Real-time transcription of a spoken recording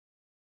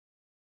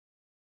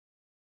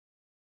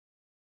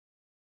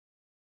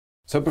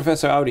So,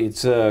 Professor Audi,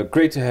 it's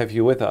great to have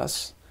you with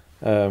us.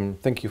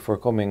 Thank you for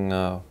coming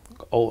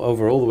all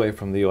the way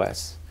from the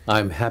US.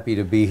 I'm happy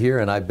to be here,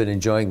 and I've been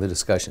enjoying the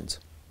discussions.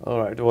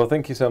 All right. Well,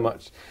 thank you so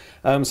much.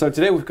 So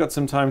today we've got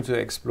some time to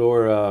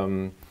explore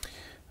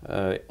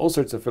all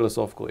sorts of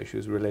philosophical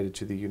issues related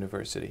to the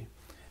university.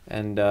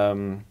 And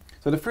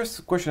so the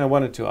first question I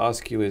wanted to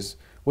ask you is,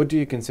 what do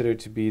you consider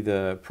to be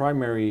the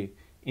primary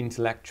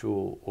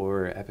intellectual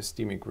or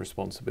epistemic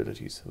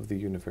responsibilities of the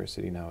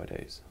university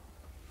nowadays?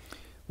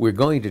 We're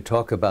going to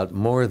talk about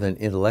more than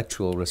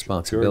intellectual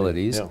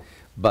responsibilities, Purely, yeah.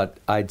 But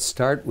I'd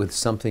start with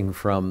something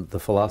from the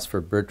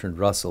philosopher Bertrand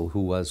Russell, who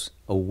was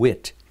a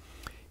wit.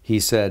 He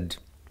said,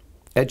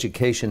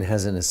 education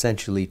has an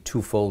essentially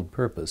twofold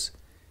purpose: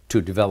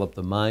 to develop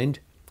the mind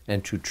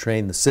and to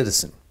train the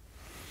citizen.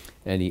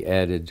 And he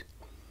added,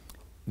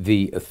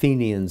 the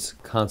Athenians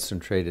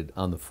concentrated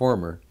on the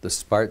former, the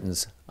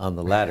Spartans on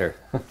the latter.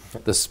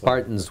 The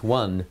Spartans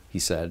won, he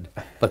said,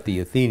 but the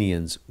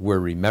Athenians were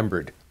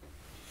remembered.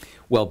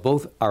 Well,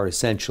 both are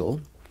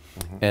essential,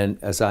 and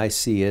as I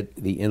see it,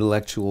 the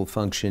intellectual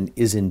function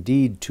is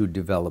indeed to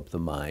develop the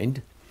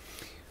mind,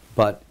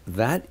 but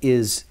that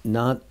is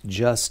not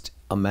just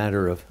a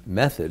matter of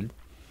method.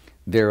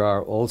 There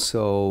are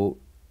also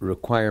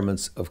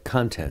requirements of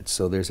content.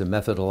 So there's a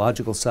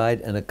methodological side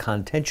and a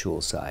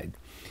contextual side.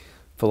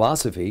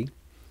 Philosophy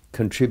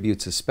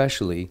contributes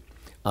especially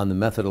on the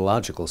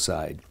methodological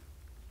side.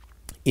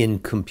 In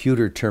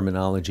computer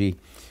terminology,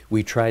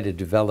 we try to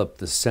develop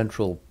the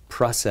central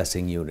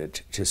processing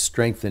unit to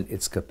strengthen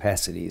its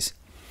capacities.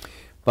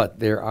 But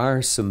there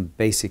are some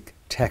basic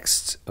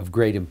texts of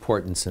great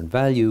importance and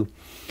value,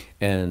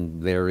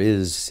 and there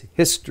is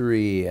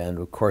history, and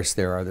of course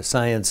there are the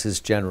sciences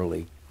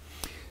generally.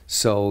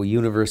 So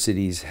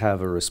universities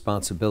have a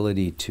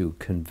responsibility to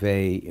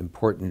convey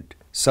important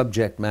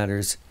subject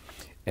matters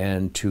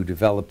and to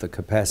develop the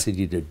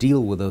capacity to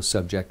deal with those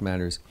subject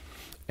matters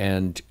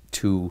and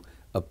to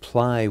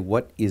apply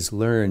what is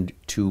learned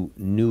to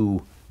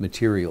new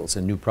materials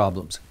and new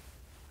problems.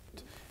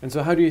 And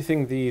so how do you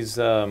think these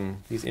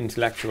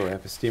intellectual or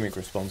epistemic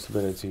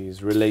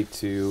responsibilities relate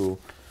to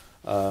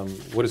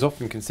what is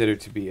often considered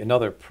to be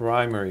another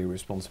primary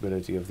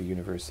responsibility of the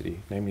university,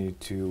 namely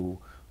to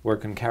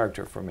work on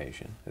character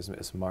formation,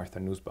 as Martha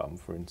Nussbaum,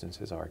 for instance,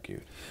 has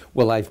argued?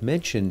 Well, I've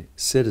mentioned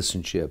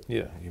citizenship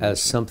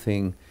as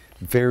something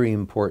very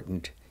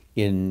important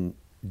in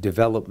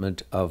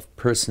development of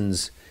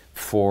persons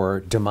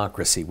for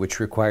democracy, which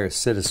requires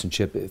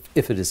citizenship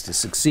if it is to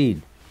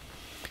succeed.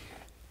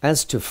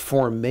 As to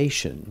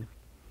formation,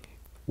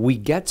 we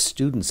get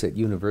students at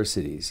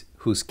universities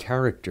whose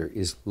character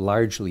is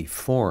largely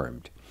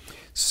formed.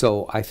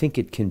 So I think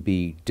it can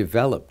be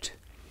developed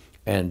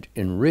and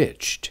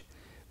enriched,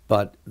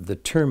 but the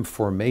term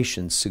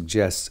formation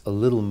suggests a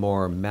little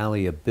more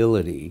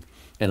malleability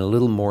and a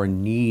little more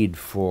need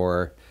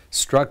for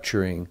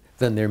structuring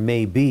than there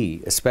may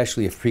be,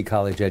 especially if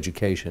pre-college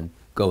education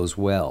goes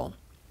well.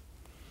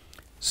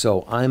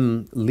 So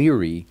I'm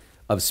leery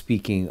of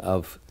speaking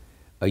of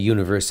a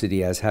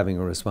university as having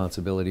a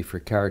responsibility for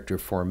character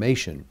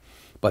formation,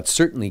 but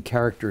certainly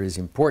character is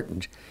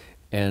important,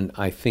 and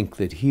I think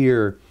that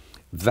here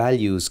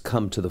values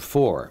come to the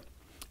fore,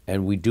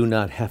 and we do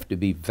not have to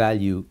be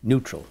value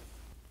neutral.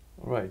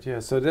 Right,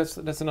 yeah, so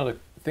that's another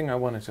thing I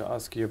wanted to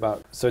ask you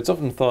about. So it's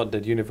often thought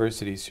that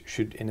universities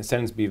should, in a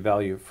sense, be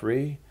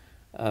value-free.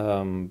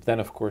 Then,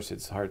 of course,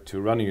 it's hard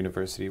to run a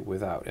university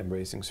without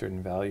embracing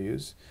certain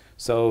values.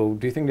 So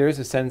do you think there is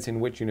a sense in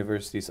which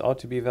universities ought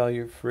to be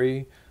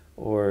value-free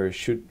or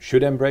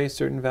should embrace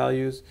certain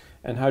values?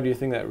 And how do you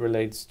think that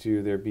relates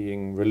to there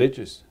being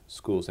religious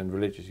schools and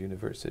religious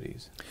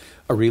universities?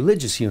 A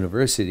religious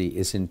university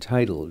is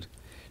entitled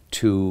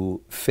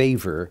to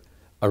favor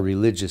a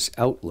religious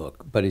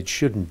outlook, but it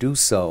shouldn't do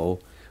so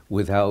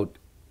without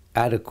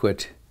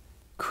adequate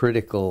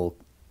critical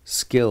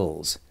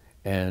skills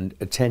and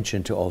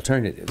attention to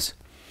alternatives.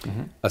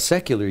 A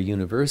secular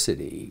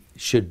university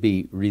should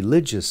be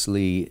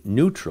religiously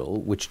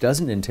neutral, which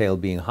doesn't entail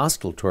being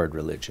hostile toward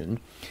religion,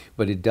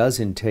 but it does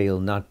entail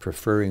not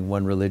preferring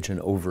one religion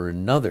over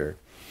another,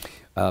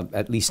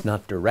 at least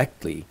not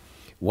directly.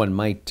 One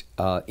might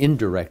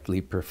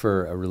indirectly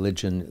prefer a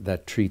religion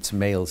that treats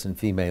males and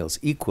females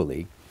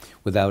equally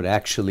without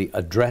actually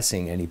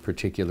addressing any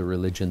particular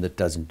religion that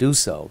doesn't do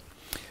so.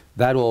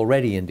 That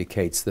already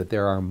indicates that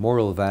there are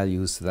moral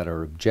values that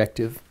are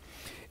objective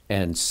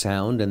and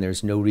sound, and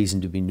there's no reason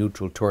to be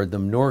neutral toward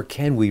them, nor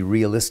can we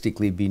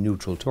realistically be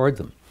neutral toward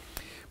them.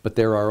 But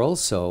there are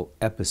also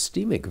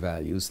epistemic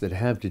values that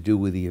have to do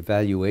with the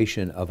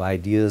evaluation of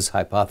ideas,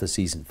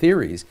 hypotheses, and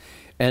theories,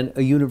 and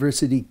a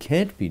university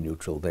can't be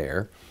neutral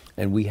there,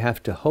 and we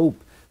have to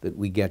hope that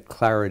we get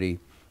clarity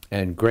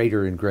and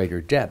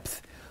greater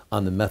depth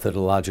on the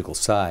methodological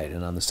side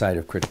and on the side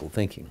of critical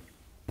thinking.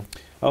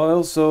 I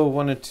also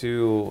wanted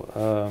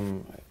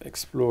to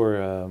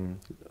explore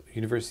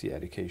university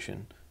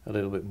education a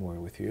little bit more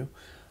with you.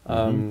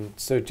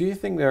 So do you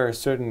think there are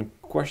certain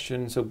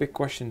questions, so big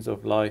questions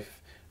of life,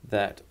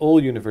 that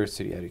all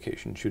university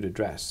education should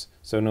address.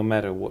 So no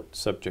matter what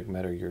subject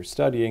matter you're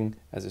studying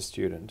as a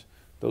student,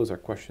 those are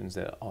questions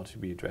that ought to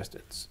be addressed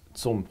at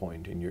some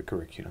point in your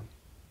curriculum.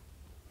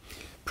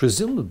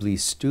 Presumably,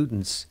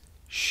 students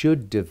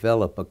should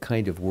develop a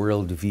kind of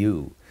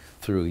worldview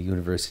through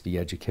university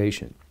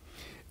education.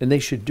 And they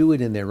should do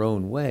it in their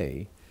own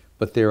way,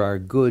 but there are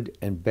good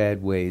and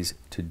bad ways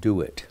to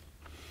do it.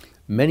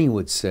 Many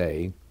would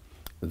say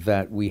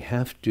that we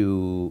have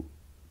to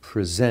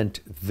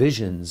present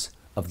visions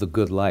of the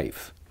good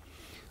life.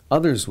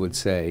 Others would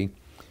say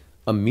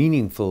a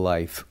meaningful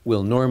life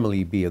will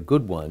normally be a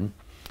good one,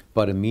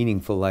 but a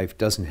meaningful life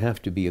doesn't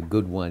have to be a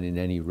good one in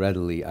any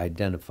readily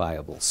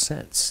identifiable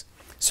sense.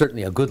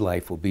 Certainly a good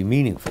life will be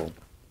meaningful.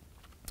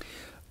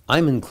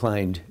 I'm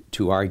inclined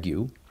to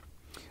argue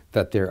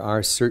that there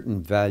are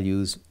certain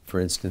values, for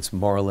instance,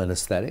 moral and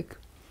aesthetic,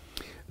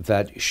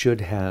 that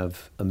should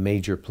have a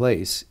major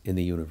place in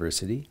the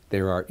university.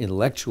 There are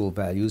intellectual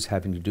values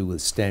having to do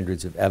with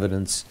standards of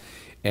evidence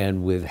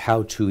and with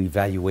how to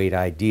evaluate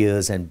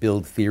ideas and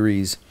build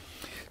theories.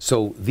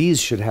 So these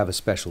should have a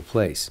special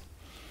place.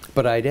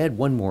 But I'd add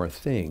one more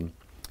thing.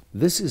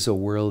 This is a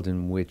world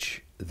in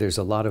which there's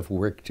a lot of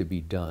work to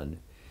be done.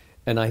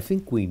 And I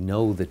think we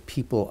know that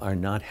people are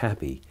not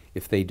happy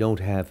if they don't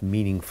have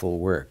meaningful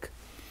work.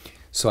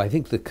 So I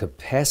think the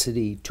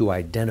capacity to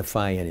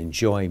identify and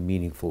enjoy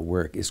meaningful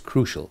work is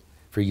crucial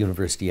for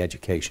university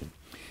education.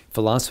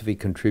 Philosophy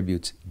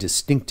contributes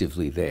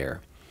distinctively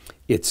there.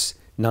 It's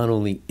not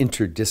only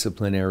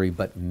interdisciplinary,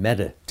 but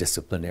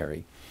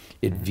metadisciplinary.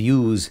 It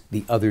views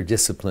the other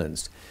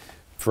disciplines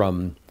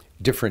from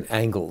different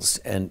angles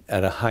and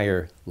at a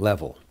higher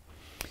level.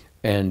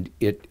 And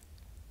it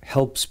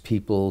helps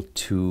people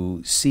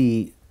to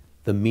see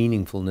the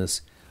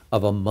meaningfulness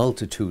of a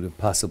multitude of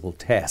possible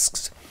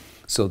tasks,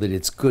 so that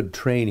it's good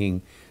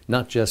training,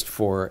 not just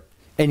for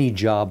any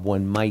job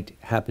one might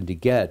happen to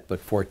get, but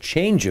for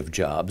change of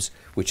jobs,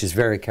 which is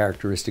very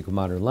characteristic of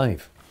modern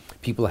life.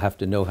 People have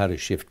to know how to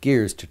shift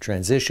gears, to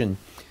transition,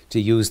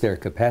 to use their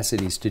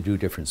capacities to do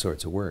different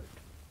sorts of work.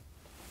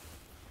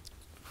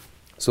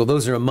 So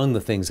those are among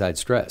the things I'd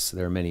stress.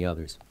 There are many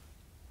others.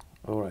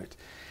 All right.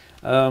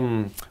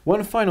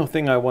 One final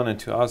thing I wanted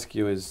to ask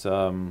you is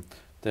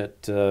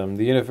that the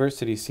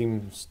university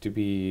seems to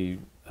be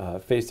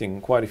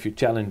facing quite a few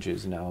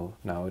challenges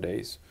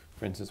nowadays.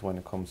 For instance, when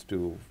it comes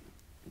to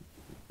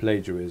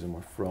plagiarism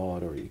or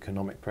fraud or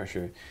economic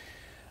pressure.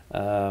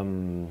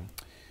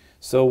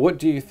 So what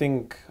do you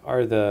think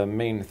are the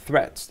main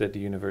threats that the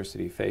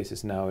university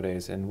faces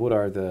nowadays, and what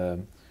are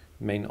the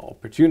main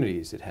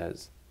opportunities it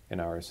has in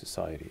our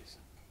societies?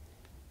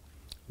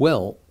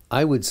 Well,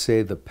 I would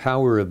say the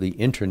power of the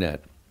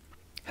internet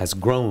has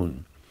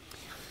grown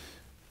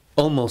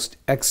almost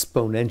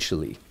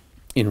exponentially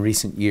in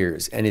recent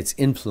years, and its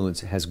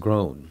influence has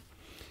grown.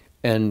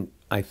 And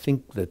I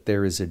think that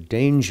there is a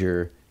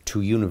danger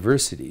to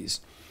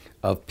universities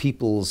of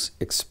people's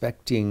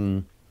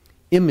expecting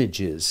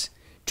images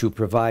to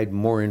provide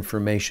more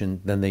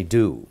information than they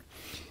do.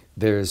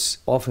 There's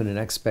often an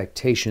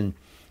expectation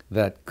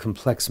that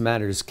complex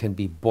matters can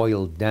be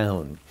boiled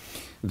down.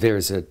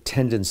 There's a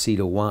tendency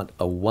to want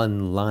a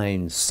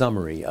one-line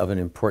summary of an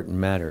important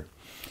matter.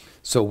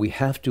 So we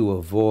have to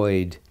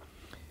avoid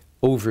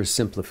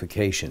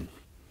oversimplification.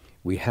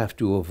 We have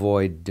to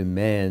avoid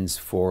demands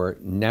for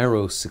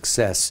narrow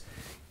success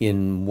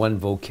in one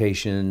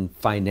vocation,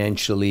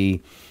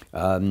 financially,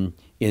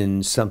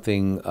 in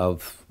something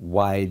of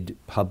wide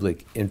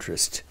public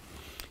interest.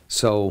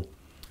 So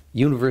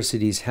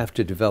universities have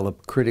to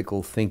develop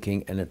critical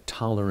thinking and a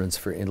tolerance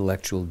for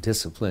intellectual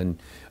discipline,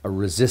 a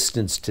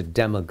resistance to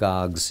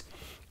demagogues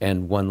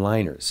and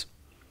one-liners.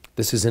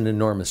 This is an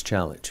enormous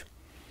challenge.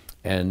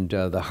 And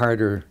the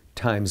harder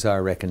times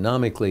are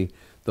economically,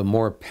 the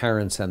more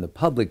parents and the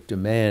public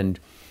demand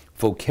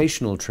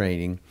vocational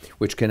training,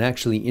 which can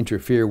actually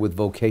interfere with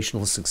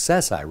vocational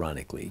success,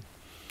 ironically.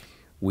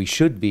 We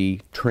should be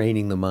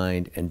training the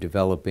mind and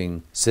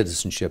developing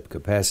citizenship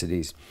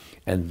capacities,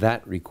 and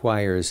that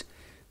requires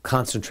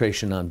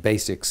concentration on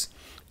basics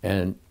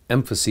and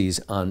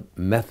emphases on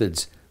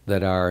methods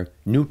that are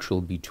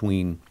neutral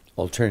between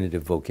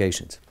alternative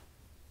vocations.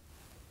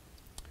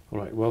 All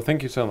right. Well,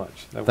 thank you so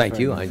much. Thank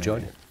you. I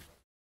enjoyed it.